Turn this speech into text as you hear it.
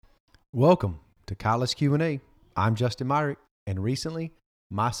Welcome to College Q&A. I'm Justin Myrick, and recently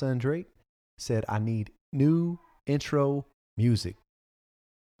my son Drake said I need new intro music.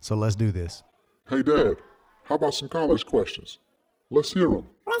 So let's do this. Hey Dad, how about some college questions? Let's hear them.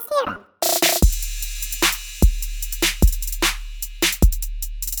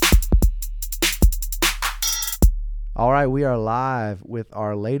 All right, we are live with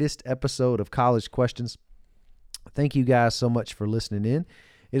our latest episode of College Questions. Thank you guys so much for listening in.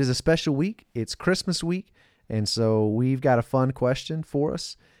 It is a special week. It's Christmas week, and so we've got a fun question for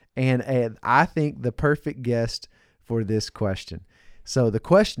us, and I think the perfect guest for this question. So the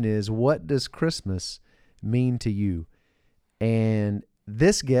question is, what does Christmas mean to you? And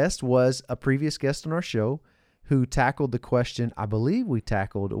this guest was a previous guest on our show who tackled the question. I believe we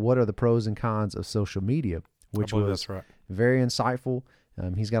tackled what are the pros and cons of social media, which was that's right. Very insightful.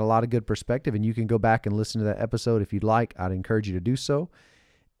 He's got a lot of good perspective, and you can go back and listen to that episode if you'd like. I'd encourage you to do so.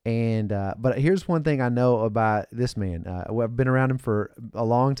 And but here's one thing I know about this man. I've been around him for a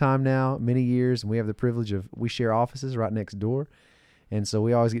long time now, many years, and we have the privilege of we share offices right next door, and so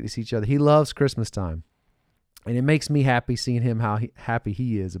we always get to see each other. He loves Christmas time, and it makes me happy seeing him how happy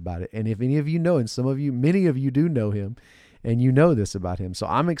he is about it. And if any of you know, and some of you, many of you do know him, and you know this about him, so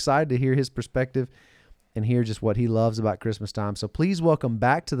I'm excited to hear his perspective and hear just what he loves about Christmas time. So please welcome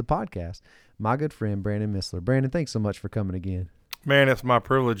back to the podcast my good friend Brandon Missler. Brandon, thanks so much for coming again. Man, it's my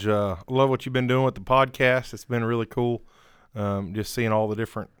privilege. I love what you've been doing with the podcast. It's been really cool, just seeing all the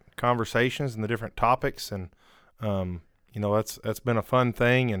different conversations and the different topics, and that's been a fun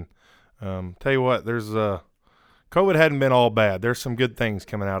thing. And tell you what, there's COVID hadn't been all bad. There's some good things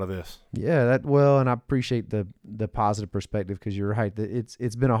coming out of this. Yeah, and I appreciate the positive perspective, because you're right.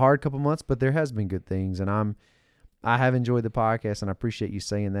 It's been a hard couple months, but there has been good things, and I have enjoyed the podcast, and I appreciate you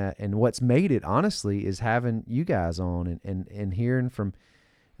saying that. And what's made it, honestly, is having you guys on and hearing from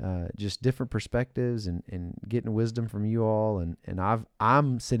just different perspectives and getting wisdom from you all. And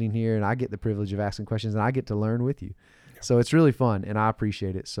I'm sitting here, and I get the privilege of asking questions, and I get to learn with you. So it's really fun, and I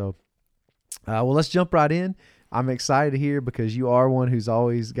appreciate it. So, well, let's jump right in. I'm excited to hear, because you are one who's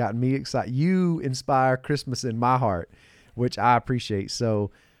always gotten me excited. You inspire Christmas in my heart, which I appreciate. So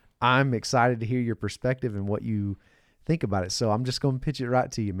I'm excited to hear your perspective and what you think about it. So I'm just going to pitch it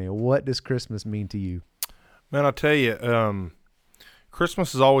right to you, man. What does Christmas mean to you? Man, I'll tell you,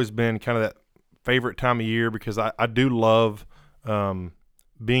 Christmas has always been kind of that favorite time of year, because I do love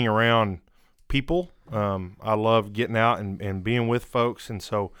being around people. I love getting out and being with folks. And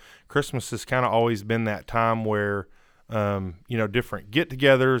so Christmas has kind of always been that time where, different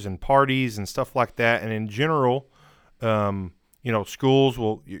get-togethers and parties and stuff like that. And in general, schools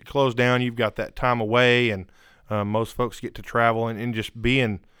will close down. You've got that time away, and most folks get to travel and just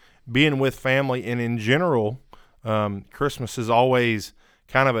being with family. And in general, Christmas is always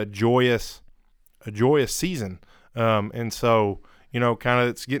kind of a joyous season. And so, kind of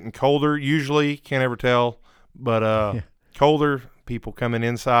it's getting colder usually, can't ever tell, but colder, people coming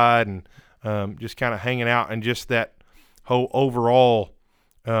inside and just kind of hanging out, and just that whole overall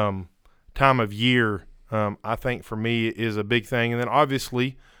time of year, I think for me is a big thing. And then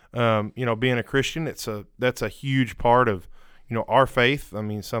obviously, being a Christian, that's a huge part of, our faith. I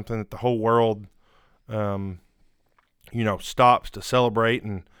mean, something that the whole world, stops to celebrate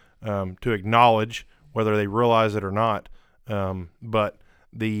and to acknowledge, whether they realize it or not. But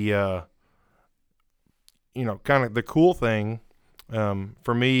the, kind of the cool thing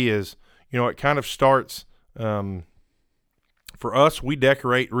for me is, it kind of starts for us. We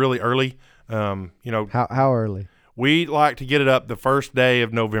decorate really early. How early? We like to get it up the first day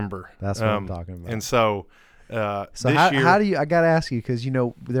of November. That's what I'm talking about. And so, this year, how do you? I got to ask you, because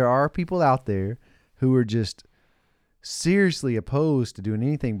there are people out there who are just seriously opposed to doing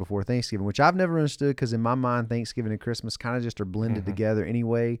anything before Thanksgiving, which I've never understood, because in my mind, Thanksgiving and Christmas kind of just are blended together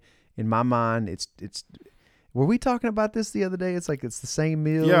anyway. In my mind, it's. Were we talking about this the other day? It's like it's the same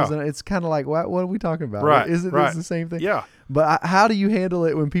meals, and it's kind of like, what are we talking about? Right, Isn't this the same thing? Yeah. But how do you handle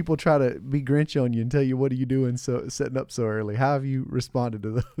it when people try to be Grinch on you and tell you, what are you doing setting up so early? How have you responded to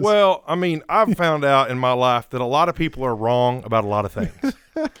those? Well, I mean, I've found out in my life that a lot of people are wrong about a lot of things.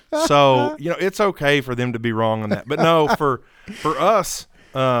 So, it's okay for them to be wrong on that. But no, for us,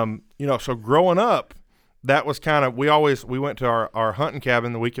 so growing up, that was kind of, we went to our hunting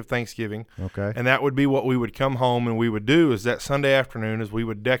cabin the week of Thanksgiving. Okay. And that would be what we would come home and we would do, is that Sunday afternoon is we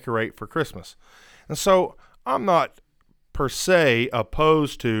would decorate for Christmas. And so I'm not per se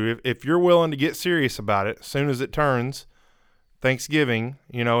opposed to, if you're willing to get serious about it, as soon as it turns Thanksgiving,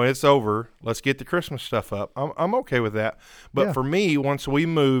 it's over, let's get the Christmas stuff up. I'm okay with that. But for me, once we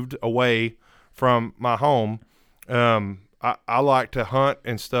moved away from my home, I like to hunt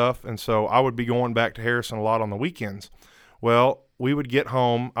and stuff, and so I would be going back to Harrison a lot on the weekends. Well, we would get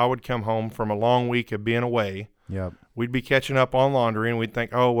home. I would come home from a long week of being away. Yep. We'd be catching up on laundry, and we'd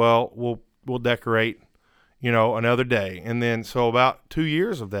think, oh, well, we'll decorate, another day. And then so about 2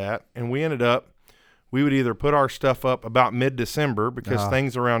 years of that, and we would either put our stuff up about mid-December because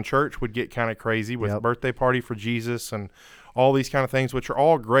things around church would get kind of crazy with birthday party for Jesus and all these kind of things, which are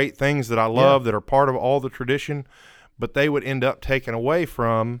all great things that I love that are part of all the tradition, but they would end up taken away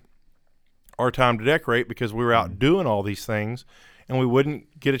from our time to decorate because we were out doing all these things, and we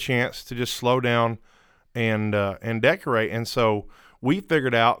wouldn't get a chance to just slow down and decorate. And so we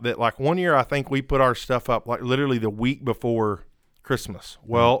figured out that, like, one year I think we put our stuff up like literally the week before Christmas.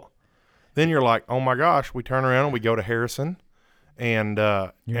 Well, then you're like, oh my gosh, we turn around and we go to Harrison, and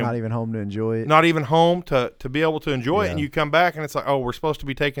you're not even home to enjoy it. Not even home to be able to enjoy it, and you come back and it's like, oh, we're supposed to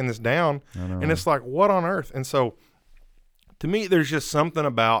be taking this down, and it's like, what on earth? And so to me, there's just something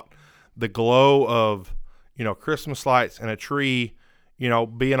about the glow of Christmas lights and a tree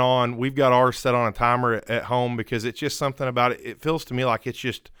being on. We've got ours set on a timer at home because it's just something about it. It feels to me like it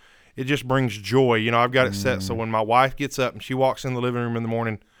just brings joy. I've got it set so when my wife gets up and she walks in the living room in the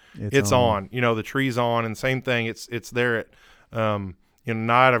morning, it's on. The tree's on, and same thing. It's there at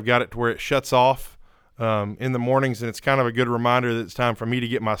night. I've got it to where it shuts off in the mornings, and it's kind of a good reminder that it's time for me to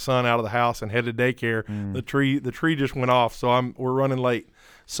get my son out of the house and head to daycare. The tree just went off, so we're running late.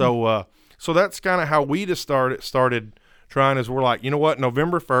 So so that's kind of how we just started trying. Is we're like, you know what,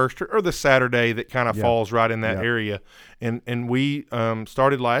 November 1st or the Saturday that kind of falls right in that area, and we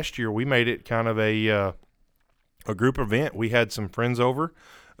started last year. We made it kind of a group event. We had some friends over,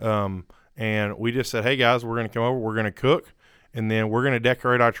 and we just said, hey guys, we're going to come over. We're going to cook, and then we're going to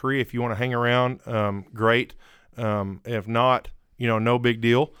decorate our tree. If you want to hang around, great. If not, no big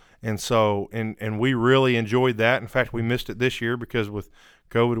deal. And so, and we really enjoyed that. In fact, we missed it this year because with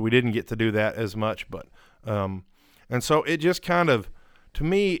COVID, we didn't get to do that as much. But, and so it just kind of, to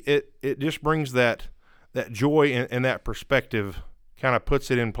me, it just brings that joy and that perspective, kind of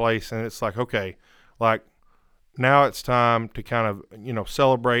puts it in place. And it's like, okay, like now it's time to kind of,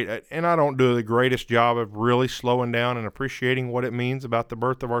 celebrate. And I don't do the greatest job of really slowing down and appreciating what it means about the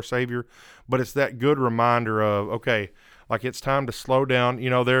birth of our Savior. But it's that good reminder of, okay, like it's time to slow down.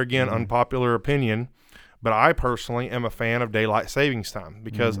 There again, unpopular opinion, but I personally am a fan of daylight savings time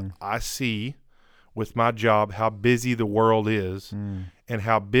because I see with my job how busy the world is and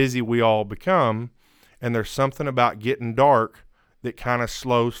how busy we all become. And there's something about getting dark that kind of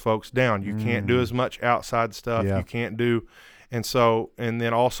slows folks down. You can't do as much outside stuff. You can't do. And so, and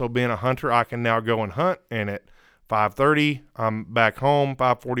then also being a hunter, I can now go and hunt, and at 5:30, I'm back home,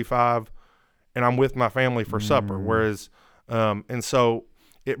 5:45, and I'm with my family for supper. Whereas, and so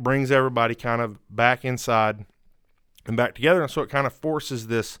it brings everybody kind of back inside and back together. And so it kind of forces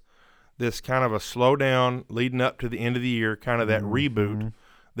this kind of a slow down leading up to the end of the year, kind of that reboot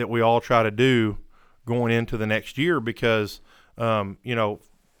that we all try to do going into the next year. Because, I know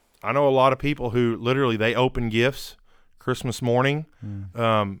a lot of people who literally they open gifts Christmas morning.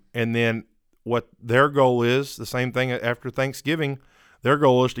 And then what their goal is, the same thing after Thanksgiving, their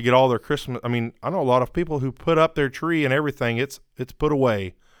goal is to get all their Christmas. I mean, I know a lot of people who put up their tree and everything. It's put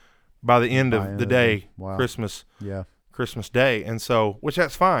away by the end of the day, Christmas. Christmas Day. And so, which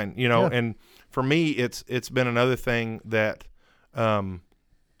that's fine, and for me, it's been another thing that,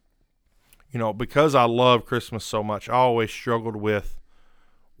 because I love Christmas so much, I always struggled with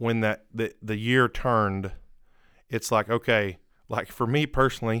when the year turned. It's like, okay, like for me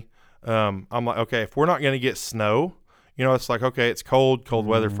personally, I'm like, okay, if we're not going to get snow, it's like, okay, it's cold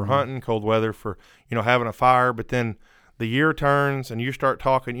weather for hunting, cold weather for, having a fire. But then the year turns and you start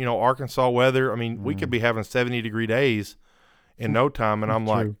talking, Arkansas weather. I mean, we could be having 70-degree days in no time. And I'm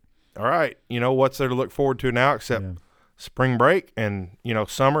like, all right, what's there to look forward to now except spring break and,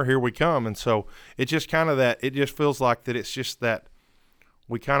 summer, here we come. And so it's just kind of that, it just feels like that it's just that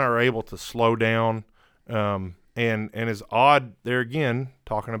we kind of are able to slow down. And as odd there again,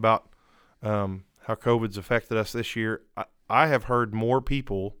 talking about how COVID's affected us this year, I have heard more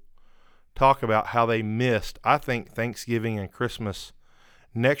people talk about how they missed. I think Thanksgiving and Christmas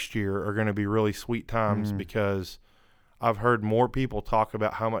next year are going to be really sweet times because I've heard more people talk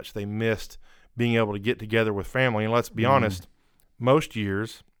about how much they missed being able to get together with family. And let's be honest, most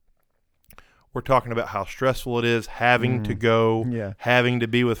years we're talking about how stressful it is having to go, having to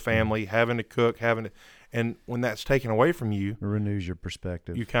be with family, having to cook, and when that's taken away from you, it renews your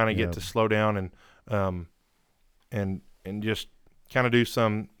perspective. You kind of get to slow down and just kind of do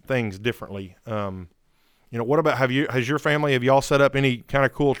some things differently. What about have your family? Have y'all set up any kind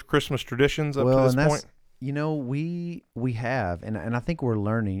of cool Christmas traditions up to this point? we have, and I think we're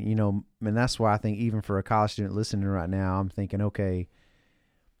learning, and that's why I think even for a college student listening right now, I'm thinking, okay,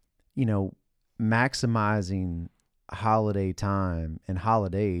 maximizing holiday time and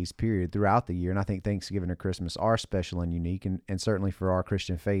holidays period throughout the year. And I think Thanksgiving or Christmas are special and unique. And certainly for our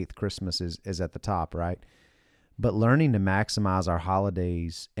Christian faith, Christmas is at the top, right? But learning to maximize our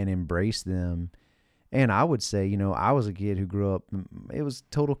holidays and embrace them. And I would say, I was a kid who grew up, it was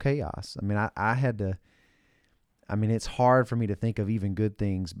total chaos. I mean, I had to, it's hard for me to think of even good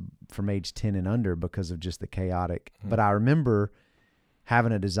things from age 10 and under because of just the chaotic. Mm-hmm. But I remember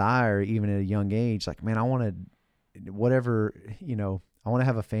having a desire, even at a young age, like, man, I want to, whatever, I want to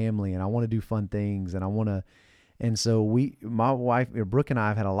have a family and I want to do fun things and so my wife, Brooke, and I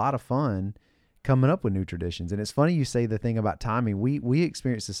have had a lot of fun coming up with new traditions. And it's funny you say the thing about timing. We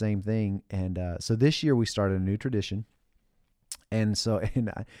experienced the same thing. And so this year we started a new tradition. And so,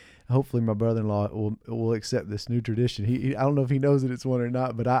 hopefully my brother-in-law will accept this new tradition. I don't know if he knows that it's one or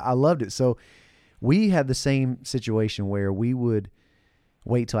not, but I loved it. So we had the same situation where we would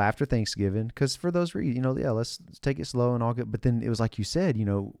wait till after Thanksgiving, because for those reasons, let's take it slow and all good. But then it was like you said,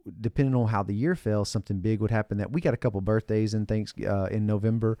 depending on how the year fell, something big would happen. That we got a couple birthdays in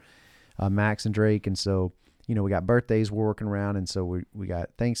November, Max and Drake, and so we got birthdays we're working around, and so we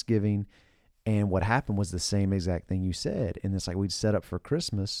got Thanksgiving, and what happened was the same exact thing you said, and it's like we'd set up for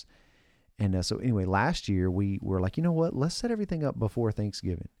Christmas, and so anyway, last year we were like, you know what, let's set everything up before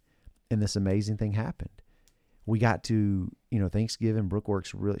Thanksgiving, and this amazing thing happened. We got to, Thanksgiving, Brooke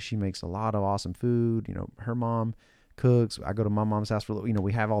works she makes a lot of awesome food. Her mom cooks. I go to my mom's house for,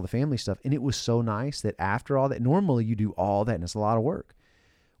 we have all the family stuff. And it was so nice that after all that, normally you do all that and it's a lot of work.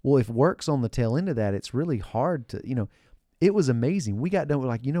 Well, if work's on the tail end of that, it's really hard to, it was amazing. We got done with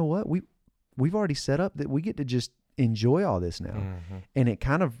like, you know what? We've already set up that we get to just enjoy all this now. Mm-hmm. And it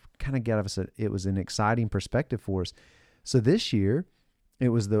kind of got us, it was an exciting perspective for us. So this year, it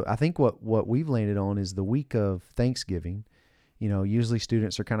was I think what we've landed on is the week of Thanksgiving. Usually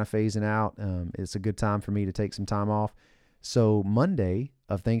students are kind of phasing out. It's a good time for me to take some time off. So Monday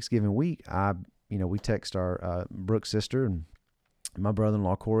of Thanksgiving week, we text our Brooke's sister and my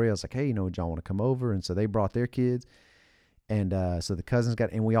brother-in-law Corey. I was like, hey, would y'all want to come over? And so they brought their kids. And so the cousins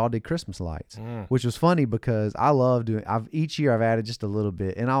and we all did Christmas lights, which was funny because I love doing. Each year I've added just a little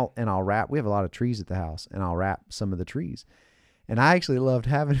bit, and I'll wrap. We have a lot of trees at the house, and I'll wrap some of the trees. And I actually loved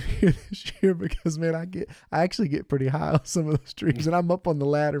having it here this year because, man, I actually get pretty high on some of those trees, and I'm up on the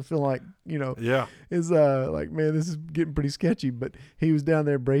ladder feeling like, it's like, man, this is getting pretty sketchy. But he was down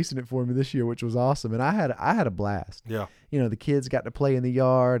there bracing it for me this year, which was awesome, and I had a blast. Yeah, the kids got to play in the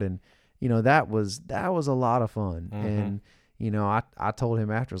yard, and that was a lot of fun. Mm-hmm. And I told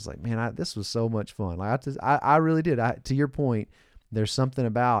him after, I was like, man, this was so much fun. Like I really did. To your point, there's something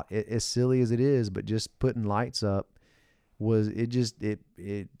about it, as silly as it is, but just putting lights up.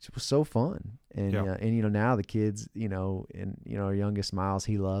 It was so fun. And now the kids, our youngest Miles,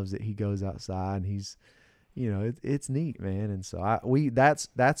 he loves it. He goes outside and he's, it's neat, man. And so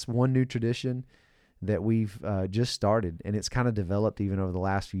that's one new tradition that we've just started, and it's kind of developed even over the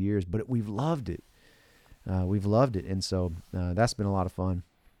last few years, but we've loved it. And so that's been a lot of fun.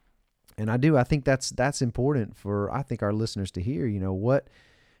 And I think that's important for, I think, our listeners to hear,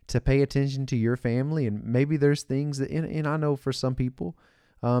 to pay attention to your family. And maybe there's things that, and I know for some people,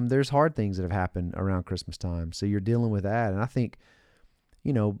 there's hard things that have happened around Christmas time. So you're dealing with that. And I think,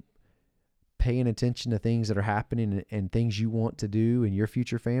 paying attention to things that are happening and things you want to do in your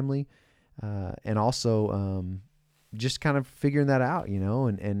future family, and also just kind of figuring that out,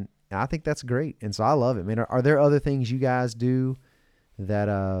 and I think that's great. And so I love it, man. Are there other things you guys do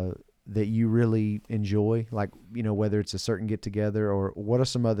that you really enjoy, like, whether it's a certain get together, or what are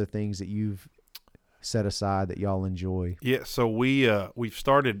some other things that you've set aside that y'all enjoy? Yeah. So we've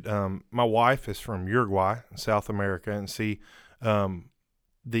started, my wife is from Uruguay, South America, and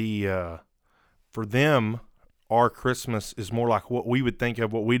for them, our Christmas is more like what we would think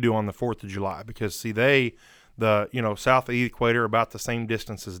of what we do on the 4th of July, because south of the equator, about the same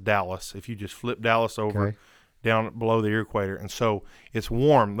distance as Dallas. If you just flip Dallas over, okay, down below the equator, and so it's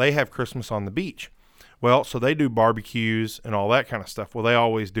warm. They have Christmas on the beach. Well, so they do barbecues and all that kind of stuff. Well, they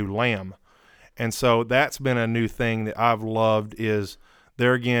always do lamb. And so that's been a new thing that I've loved, is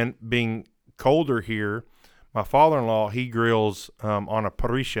there again, being colder here, my father-in-law, he grills on a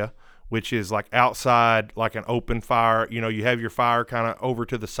parrilla, which is like outside, like an open fire. You have your fire kind of over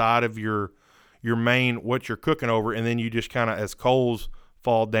to the side of your main, what you're cooking over, and then you just kind of, as coals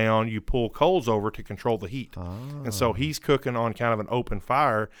fall down, you pull coals over to control the heat. Oh. And so he's cooking on kind of an open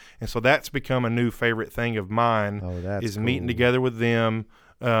fire. And so that's become a new favorite thing of mine, is meeting together with them.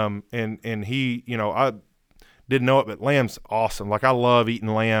 And he, didn't know it, but lamb's awesome. Like, I love eating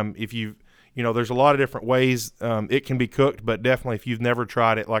lamb. If there's a lot of different ways it can be cooked, but definitely if you've never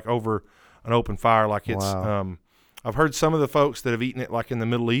tried it, like over an open fire, like it's, Wow. I've heard some of the folks that have eaten it like in the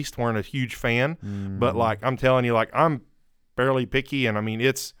Middle East weren't a huge fan, but like, I'm telling you, like, I'm fairly picky, and I mean,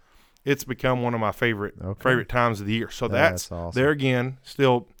 it's become one of my favorite times of the year. So that's awesome. there again,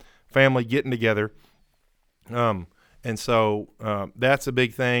 still family getting together. And so that's a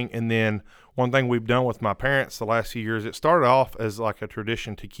big thing. And then one thing we've done with my parents the last few years, it started off as like a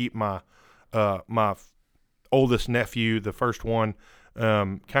tradition to keep my oldest nephew, the first one,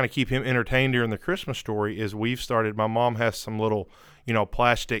 kind of keep him entertained during the Christmas story. Is we've started, my mom has some little,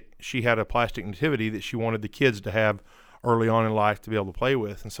 she had a plastic nativity that she wanted the kids to have early on in life to be able to play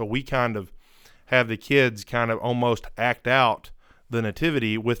with. And so we kind of have the kids kind of almost act out the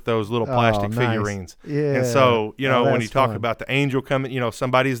nativity with those little plastic nice. figurines. Yeah. And so, when you talk fun. about the angel coming,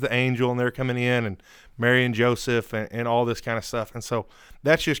 somebody's the angel and they're coming in, and Mary and Joseph and all this kind of stuff. And so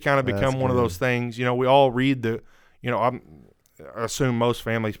that's just kind of become one of those things. We all read I assume most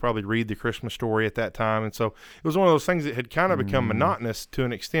families probably read the Christmas story at that time. And so it was one of those things that had kind of become monotonous to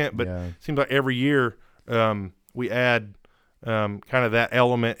an extent, but it seems like every year we add kind of that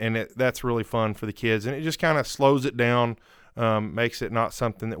element, and that's really fun for the kids. And it just kind of slows it down, makes it not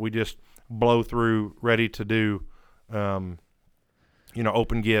something that we just blow through ready to do,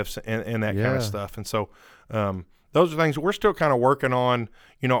 open gifts and that kind of stuff. And so those are things we're still kind of working on.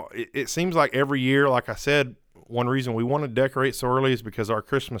 It seems like every year, like I said, one reason we want to decorate so early is because our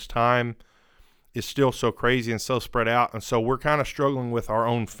Christmas time is still so crazy and so spread out. And so we're kind of struggling with our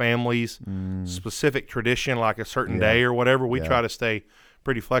own family's specific tradition, like a certain day or whatever. We try to stay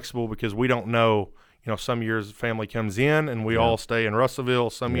pretty flexible because we don't know, some years the family comes in and we all stay in Russellville.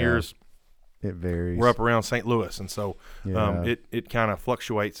 Some years it varies. We're up around St. Louis. And so it kind of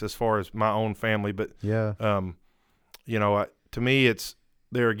fluctuates as far as my own family. But, to me, it's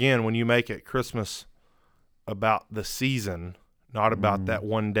there again, when you make it Christmas about the season, not about that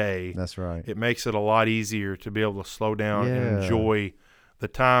one day. That's right. It makes it a lot easier to be able to slow down and enjoy the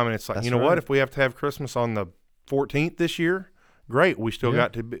time. And it's like, what, if we have to have Christmas on the 14th this year, great. We still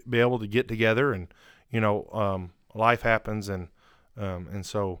got to be able to get together, and, life happens. And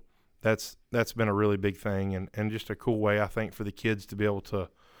so that's been a really big thing, and just a cool way, I think, for the kids to be able to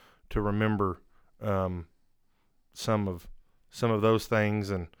remember some of those things.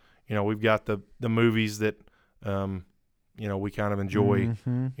 And, we've got the movies that, we kind of enjoy,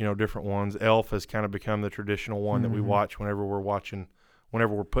 different ones. Elf has kind of become the traditional one that we watch whenever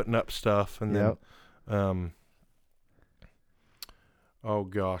we're putting up stuff. And then, oh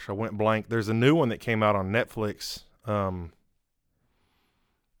gosh, I went blank. There's a new one that came out on Netflix.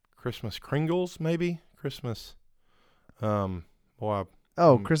 Christmas Kringles, maybe? Christmas.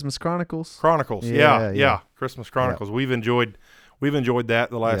 Christmas Chronicles. Chronicles. Yeah. Christmas Chronicles. Yep. We've enjoyed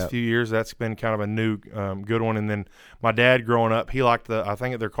that the last few years. That's been kind of a new good one. And then my dad growing up, he liked I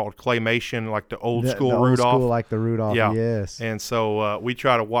think they're called claymation, like the old school Rudolph. School, like the Rudolph, yes. And so we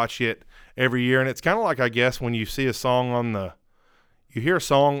try to watch it every year. And it's kind of like, I guess, when you see a song you hear a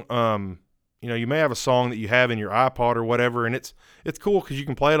song, you may have a song that you have in your iPod or whatever, and it's cool because you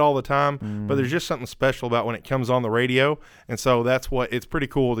can play it all the time, but there's just something special about when it comes on the radio. And so it's pretty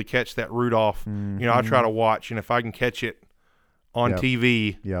cool to catch that Rudolph. I try to watch, and if I can catch it on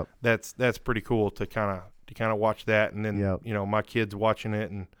TV, that's pretty cool to kind of watch that, and then my kids watching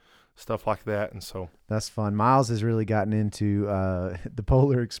it and stuff like that. And so that's fun. Miles has really gotten into the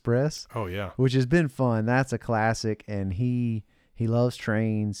Polar Express. Oh yeah, which has been fun. That's a classic, and he loves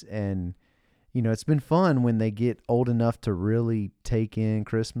trains, and it's been fun when they get old enough to really take in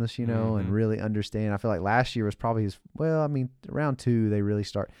Christmas, and really understand. I feel like last year was probably around 2 they really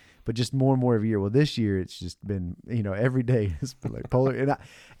start, but just more and more every year. Well, this year it's just been, every day it's been like Polar.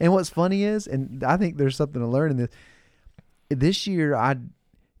 And what's funny is, and I think there's something to learn in this year,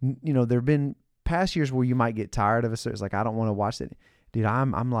 there've been past years where you might get tired of it. So it's like, I don't want to watch it. Dude,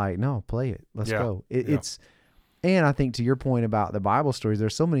 I'm like, no, play it. Let's go. It's, and I think to your point about the Bible stories,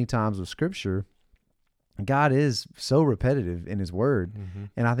 there's so many times with Scripture, God is so repetitive in His Word,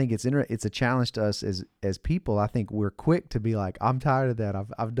 and I think it's a challenge to us as people. I think we're quick to be like, I'm tired of that.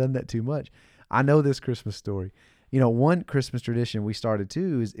 I've done that too much. I know this Christmas story. One Christmas tradition we started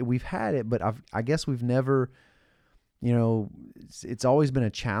too is we've had it, but I guess we've never, it's always been a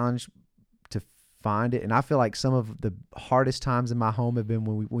challenge to find it, and I feel like some of the hardest times in my home have been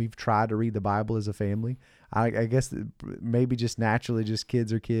when we've tried to read the Bible as a family. I guess maybe just naturally, just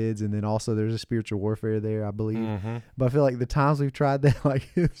kids are kids, and then also there's a spiritual warfare there, I believe. But I feel like the times we've tried that, like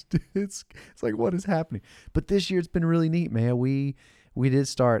it's like, what is happening? But this year it's been really neat, man. We we did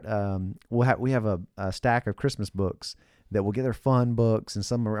start. We have a stack of Christmas books that we'll get. Their fun books and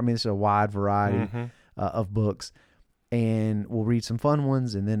some. I mean, it's a wide variety of books, and we'll read some fun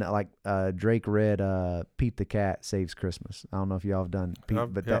ones. And then like Drake read Pete the Cat Saves Christmas. I don't know if y'all have done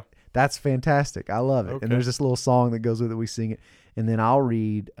Pete, but that's fantastic. I love it. Okay. And there's this little song that goes with it. We sing it, and then I'll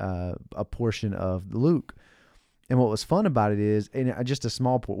read a portion of Luke. And what was fun about it is, and just a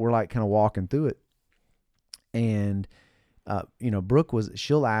small point, we're like kind of walking through it, and Brooke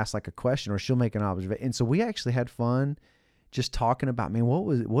she'll ask like a question or she'll make an observation, and so we actually had fun just talking about, man, what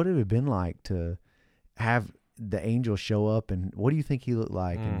would it have been like to have the angel show up, and what do you think he looked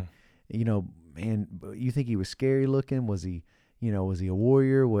like, and man, you think he was scary looking? Was he a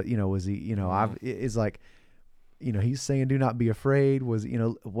warrior? What was he? It's like. He's saying, "Do not be afraid." Was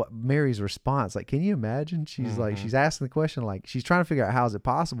what Mary's response? Like, can you imagine? She's like, she's asking the question, like she's trying to figure out how is it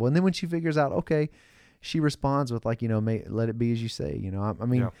possible, and then when she figures out, okay, she responds with like, let it be as you say. I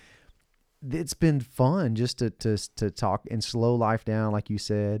mean, it's been fun just to talk and slow life down, like you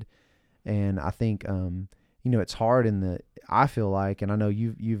said, and I think it's hard I feel like, and I know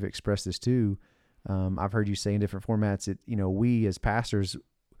you've expressed this too. I've heard you say in different formats that we as pastors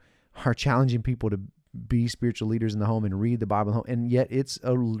are challenging people to be spiritual leaders in the home and read the Bible at home, and yet it's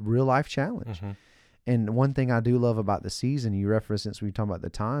a real life challenge. And one thing I do love about the season, you referenced since we were talking about the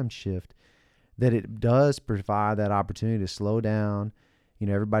time shift, that it does provide that opportunity to slow down.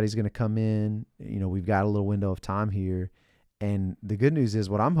 Everybody's going to come in. We've got a little window of time here, and the good news is,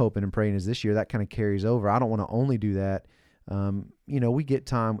 what I'm hoping and praying is this year that kind of carries over. I don't want to only do that. We get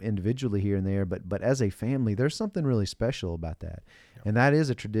time individually here and there, but as a family, there's something really special about that, and that is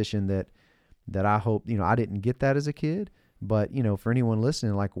a tradition that I hope, I didn't get that as a kid, but, for anyone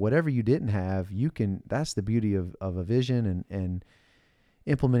listening, like whatever you didn't have, that's the beauty of a vision and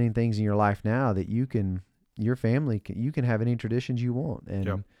implementing things in your life now that you can have any traditions you want.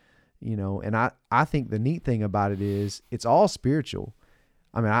 And, and I think the neat thing about it is it's all spiritual.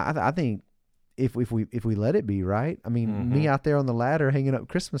 I mean, I think if we let it be, right. I mean, me out there on the ladder hanging up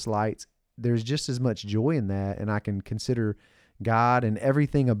Christmas lights, there's just as much joy in that. And I can consider God and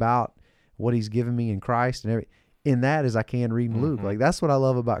everything about what he's given me in Christ and in that as I can read in Luke. Like that's what I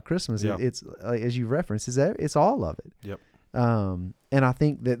love about Christmas. It's as you referenced, it's all of it. Yep. And I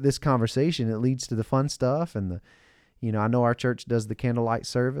think that this conversation, it leads to the fun stuff and I know our church does the candlelight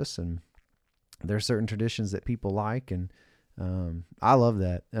service and there are certain traditions that people like. And, I love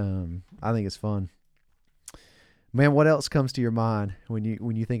that. I think it's fun, man. What else comes to your mind when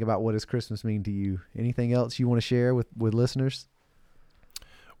you think about what does Christmas mean to you? Anything else you want to share with listeners?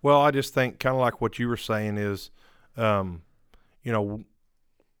 Well, I just think kind of like what you were saying is, all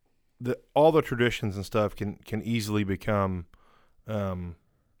the traditions and stuff can easily become, what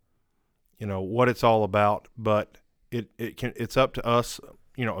it's all about. But it's up to us,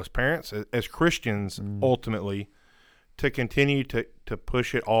 as parents, as Christians, ultimately, to continue to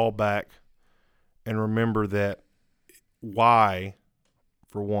push it all back and remember that why,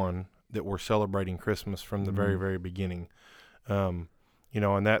 for one, that we're celebrating Christmas from the very, very beginning. And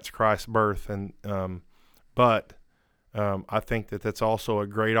that's Christ's birth. And, I think that's also a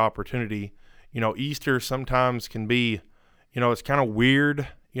great opportunity. Easter sometimes can be, it's kind of weird.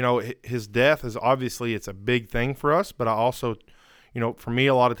 His death is obviously, it's a big thing for us, but I also, for me,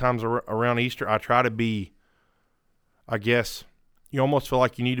 a lot of times around Easter, I try to be, I guess, you almost feel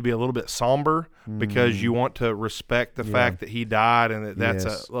like you need to be a little bit somber because you want to respect the fact that he died and that's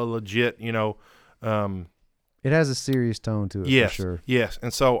a legit, it has a serious tone to it, for sure. Yes.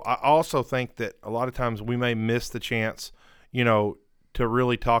 And so I also think that a lot of times we may miss the chance, to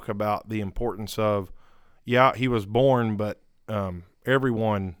really talk about the importance of, he was born, but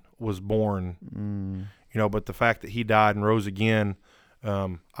everyone was born, but the fact that he died and rose again,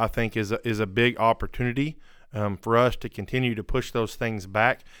 I think is a big opportunity for us to continue to push those things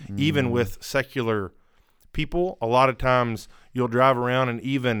back, even with secular people. A lot of times you'll drive around and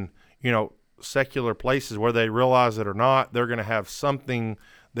even, secular places, where they realize it or not, they're going to have something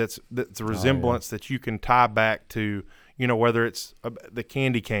that's a resemblance that you can tie back to, whether it's the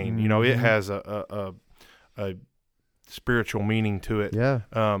candy cane, it has a spiritual meaning to it. Yeah.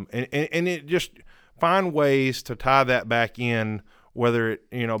 And it just find ways to tie that back in, whether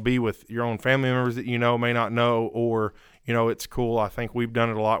it, be with your own family members that may not know, or, it's cool. I think we've done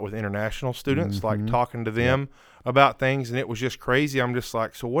it a lot with international students, like talking to them about things, and it was just crazy. I'm just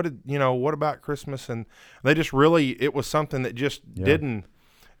like, so what about Christmas? And they just really, it was something that just didn't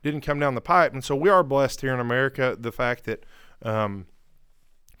come down the pipe. And so we are blessed here in America, the fact that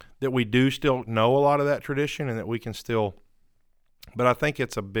that we do still know a lot of that tradition, and that we can still But I think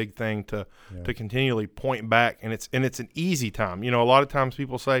it's a big thing to continually point back, and it's an easy time. A lot of times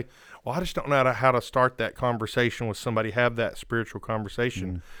people say, well, I just don't know how to start that conversation with somebody, have that spiritual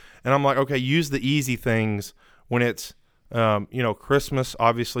conversation. And I'm like, okay, use the easy things when it's, Christmas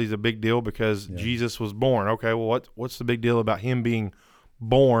obviously is a big deal because Jesus was born. Okay, well, what's the big deal about him being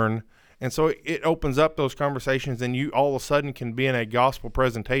born? And so it opens up those conversations, and you all of a sudden can be in a gospel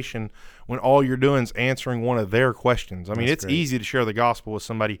presentation when all you're doing is answering one of their questions. I mean, it's easy to share the gospel with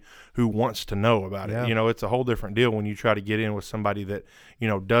somebody who wants to know about it. It's a whole different deal when you try to get in with somebody that,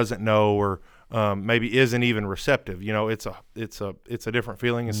 doesn't know or maybe isn't even receptive. It's a different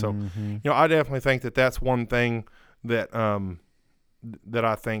feeling. And so, I definitely think that that's one thing that that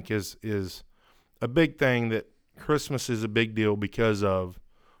I think is a big thing, that Christmas is a big deal because of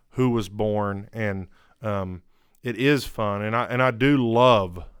who was born, and it is fun, and I do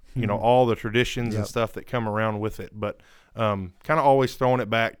love all the traditions and stuff that come around with it, but kind of always throwing it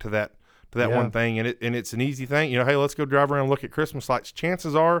back to that one thing, and it's an easy thing. Hey, let's go drive around and look at Christmas lights.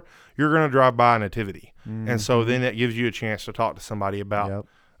 Chances are you're going to drive by a nativity, and so then that gives you a chance to talk to somebody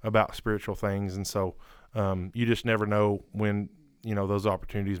about spiritual things, and so you just never know when those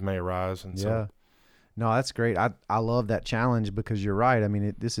opportunities may arise, and so. No, that's great. I love that challenge because you're right. I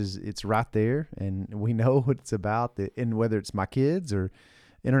mean, it's right there, and we know what it's about. And whether it's my kids or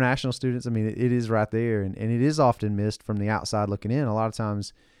international students, I mean, it is right there, and it is often missed from the outside looking in. A lot of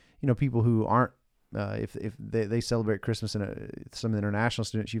times, people who aren't, if they celebrate Christmas, and some of the international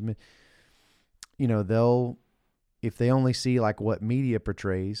students you've met, they'll, if they only see like what media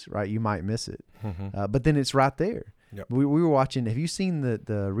portrays, right, you might miss it. But then it's right there. Yep. We were watching. Have you seen the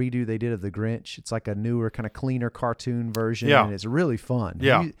redo they did of The Grinch? It's like a newer, kind of cleaner cartoon version, and it's really fun.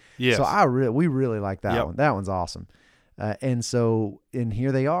 Yes. So we really like that one. That one's awesome. And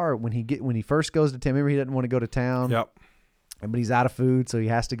here they are when he first goes to town. Remember, he doesn't want to go to town. Yep. But he's out of food, so he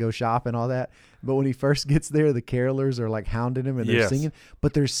has to go shop and all that. But when he first gets there, the carolers are like hounding him, and they're singing.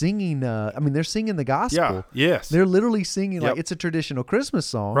 But they're singing. They're singing the gospel. Yeah. Yes. They're literally singing like it's a traditional Christmas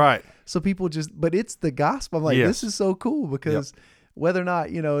song. Right. So people but it's the gospel. I'm like, this is so cool because whether or not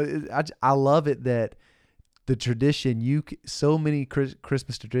I love it that the tradition so many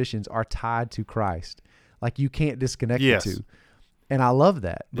Christmas traditions are tied to Christ. Like you can't disconnect the two, and I love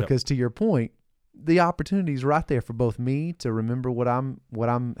that because to your point, the opportunity is right there for both me to remember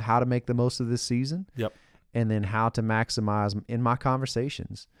how to make the most of this season. Yep. And then how to maximize in my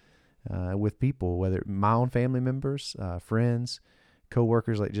conversations with people, whether my own family members, friends,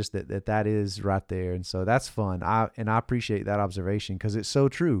 coworkers, like just that is right there. And so that's fun. I appreciate that observation because it's so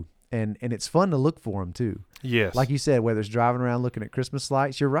true. And it's fun to look for them too. Yes. Like you said, whether it's driving around looking at Christmas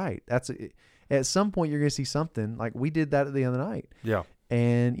lights, you're right. At some point you're going to see something like we did that the other night. Yeah.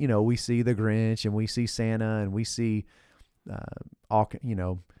 And, we see the Grinch and we see Santa and we see Rudolph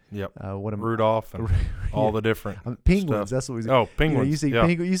and all the different penguins. Stuff. That's what we see. Oh, penguins. You see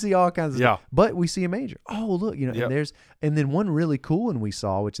penguins, you see all kinds of stuff. But we see a manger. Oh, look, and then one really cool one we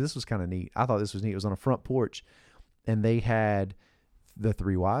saw, which this was kind of neat. I thought this was neat. It was on a front porch, and they had the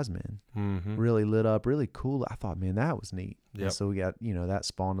three wise men really lit up, really cool. I thought, man, that was neat. Yep. And so we got, that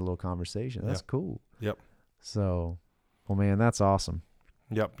spawned a little conversation. That's cool. Yep. So, well, man, that's awesome.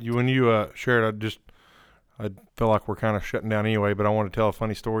 Yep. When you shared, I feel like we're kind of shutting down anyway, but I want to tell a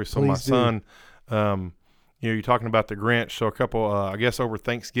funny story. So my son, you're talking about the Grinch. So a couple, I guess over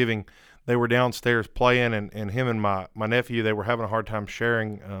Thanksgiving, they were downstairs playing, and him and my nephew, they were having a hard time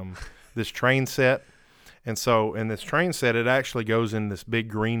sharing this train set. And so in this train set, it actually goes in this big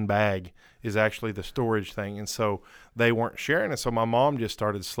green bag is actually the storage thing. And so they weren't sharing it. So my mom just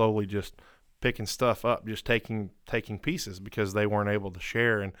started slowly just picking stuff up, just taking pieces because they weren't able to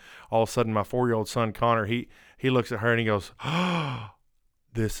share. And all of a sudden my 4-year-old son, Connor, he looks at her and he goes, oh,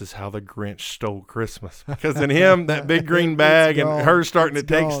 this is how the Grinch stole Christmas. Because in him, that big green bag and her starting to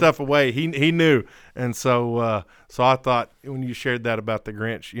take stuff away, he knew. And so I thought when you shared that about the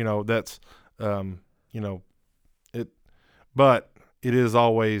Grinch, that's, but it is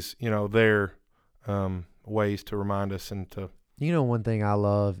always, there ways to remind us and to. One thing I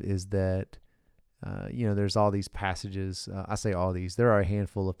love is that, there's all these passages. I say all these. There are a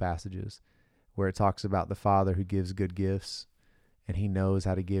handful of passages where it talks about the Father who gives good gifts, and He knows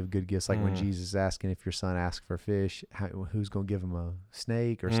how to give good gifts. Like when Jesus is asking if your son asks for fish, who's going to give him a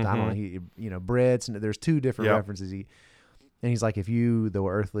snake or I don't know, bread. So there's two different references. And He's like, if you, though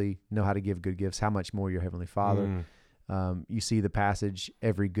earthly, know how to give good gifts, how much more your Heavenly Father. You see the passage,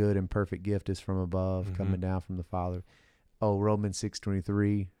 every good and perfect gift is from above, coming down from the Father. Oh, Romans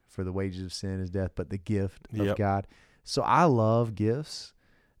 6:23, for the wages of sin is death, but the gift of God. So I love gifts.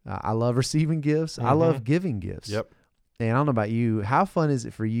 I love receiving gifts. I love giving gifts. Yep. And I don't know about you. How fun is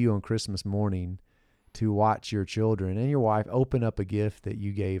it for you on Christmas morning to watch your children and your wife open up a gift that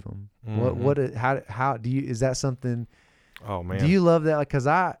you gave them? How do you, is that something? Oh man. Do you love that? Like, cause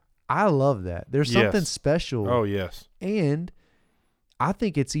I love that. There's something Yes. special. Oh yes. And I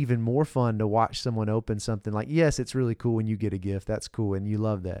think it's even more fun to watch someone open something. Like, yes, it's really cool when you get a gift. That's cool. And you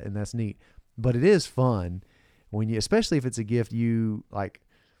love that. And that's neat. But it is fun when you, especially if it's a gift you like,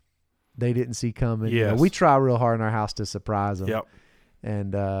 they didn't see coming. You know, Yes. we try real hard in our house to surprise them. Yep.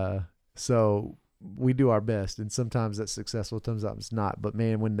 And so we do our best. And sometimes that's successful. Sometimes it's not. But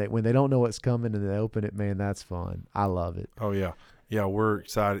man, when they don't know what's coming and they open it, man, that's fun. I love it. Oh yeah. Yeah, we're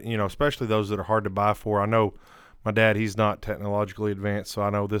excited. You know, especially those that are hard to buy for. I know my dad, he's not technologically advanced, so I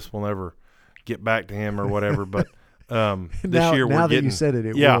know this will never get back to him or whatever. But this year now we're that getting. you said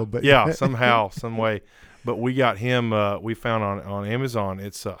it, yeah, will. But yeah, somehow, some way. But we got him. We found on Amazon.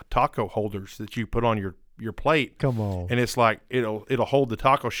 It's taco holders that you put on your plate, come on, and it's like it'll hold the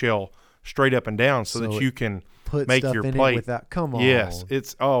taco shell straight up and down so that you can put make stuff your in plate. it without. Come on, Yes,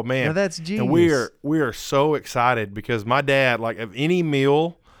 it's oh man, now that's genius. and we are so excited because my dad, like of any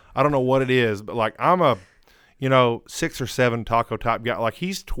meal, I don't know what it is, but like I'm a 6 or 7 taco type guy. Like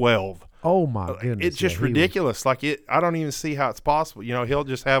he's 12. Oh my goodness, It's just ridiculous. Like I don't even see how it's possible. He'll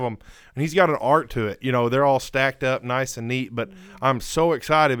just have them, and he's got an art to it. They're all stacked up nice and neat. But I'm so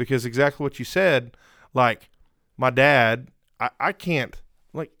excited because exactly what you said. Like my dad, I can't.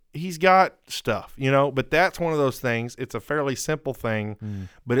 Like he's got stuff, But that's one of those things. It's a fairly simple thing,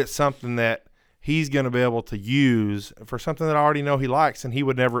 but it's something that he's going to be able to use for something that I already know he likes, and he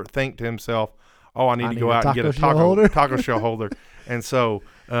would never think to himself, "Oh, I need to go out and get a taco shell holder." And so,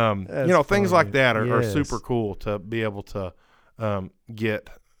 things funny. like that are Yes. super cool to be able to get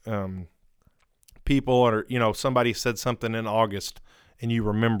people, or somebody said something in August and you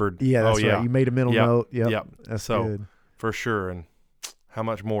remembered. Yeah, that's oh, yeah. right. You made a mental Yep. note. Yep. Yep. That's So good. for sure. And how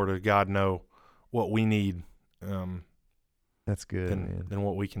much more does God know what we need That's good, man. than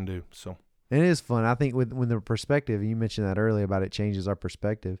what we can do? So And it is fun. I think when the perspective, you mentioned that earlier about it changes our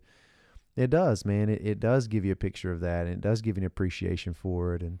perspective. It does, man. It does give you a picture of that, and it does give you an appreciation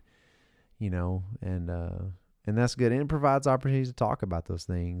for it, and and that's good. And it provides opportunities to talk about those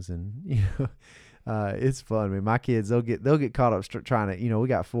things, and it's fun. I mean, my kids they'll get caught up trying to. We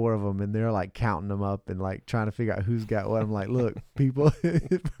got 4 of them, and they're like counting them up and like trying to figure out who's got what. I'm like, look, people.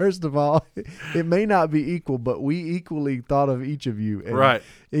 First of all, it may not be equal, but we equally thought of each of you. And right.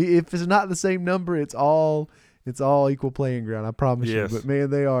 If it's not the same number, it's all equal playing ground. I promise Yes. you. But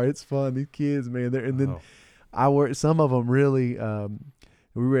man, they are. It's fun. These kids, man. And then I work. Some of them really.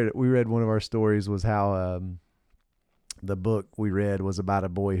 We read one of our stories was how the book we read was about a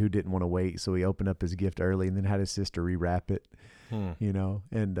boy who didn't want to wait, so he opened up his gift early and then had his sister rewrap it.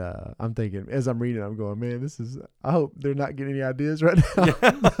 And I'm thinking as I'm reading, I'm going, man, I hope they're not getting any ideas right now.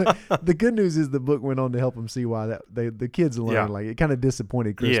 The good news is the book went on to help them see why the kids learned. Yeah. Like it kind of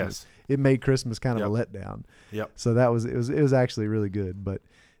disappointed Christmas. Yes. It made Christmas kind of Yep. a letdown. Yep. So it was actually really good, but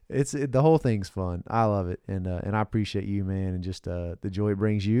the whole thing's fun. I love it. And I appreciate you, man. And just, the joy it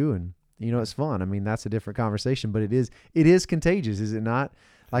brings you, and it's fun. I mean, that's a different conversation, but it is contagious. Is it not?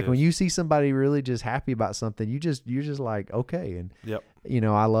 Like when you see somebody really just happy about something, you're just like, okay. And, Yep.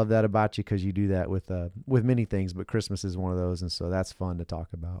 I love that about you, cause you do that with many things, but Christmas is one of those. And so that's fun to talk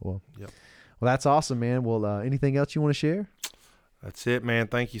about. Well, Yep. Well, that's awesome, man. Well, anything else you want to share? That's it, man.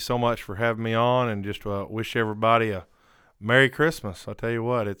 Thank you so much for having me on, and just wish everybody a Merry Christmas. I'll tell you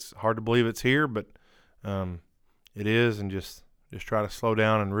what, it's hard to believe it's here, but it is, and just try to slow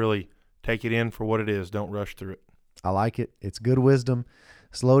down and really take it in for what it is. Don't rush through it. I like it. It's good wisdom.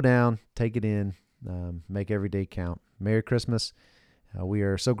 Slow down, take it in, make every day count. Merry Christmas. We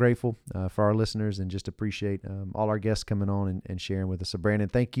are so grateful for our listeners, and just appreciate all our guests coming on and sharing with us. So Brandon,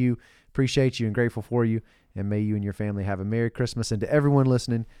 thank you. Appreciate you and grateful for you. And may you and your family have a Merry Christmas. And to everyone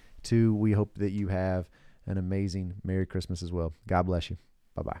listening, we hope that you have an amazing Merry Christmas as well. God bless you.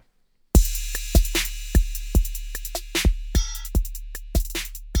 Bye-bye.